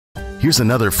Here's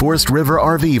another Forest River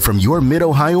RV from your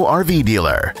Mid-Ohio RV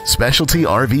dealer, Specialty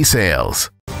RV Sales.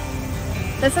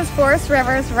 This is Forest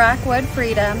River's Rockwood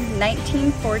Freedom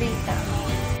 1940F.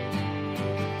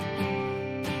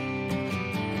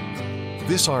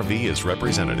 This RV is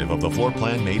representative of the floor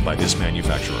plan made by this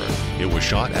manufacturer. It was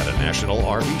shot at a national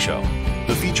RV show.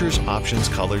 The features, options,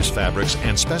 colors, fabrics,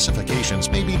 and specifications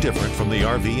may be different from the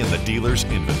RV in the dealer's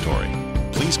inventory.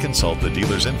 Please consult the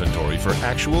dealer's inventory for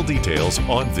actual details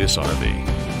on this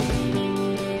RV.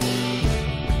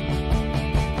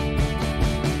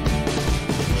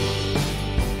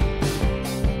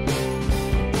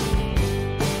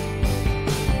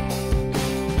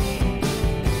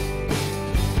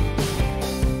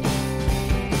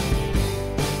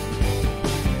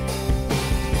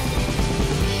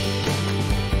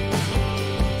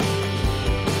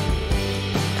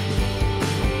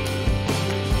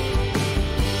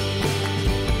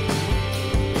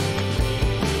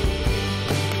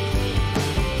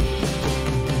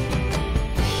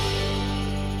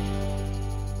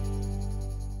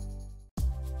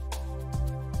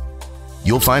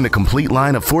 You'll find a complete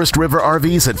line of Forest River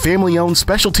RVs at family-owned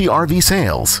Specialty RV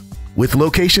Sales, with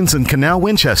locations in Canal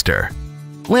Winchester,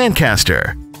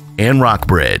 Lancaster, and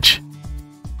Rockbridge.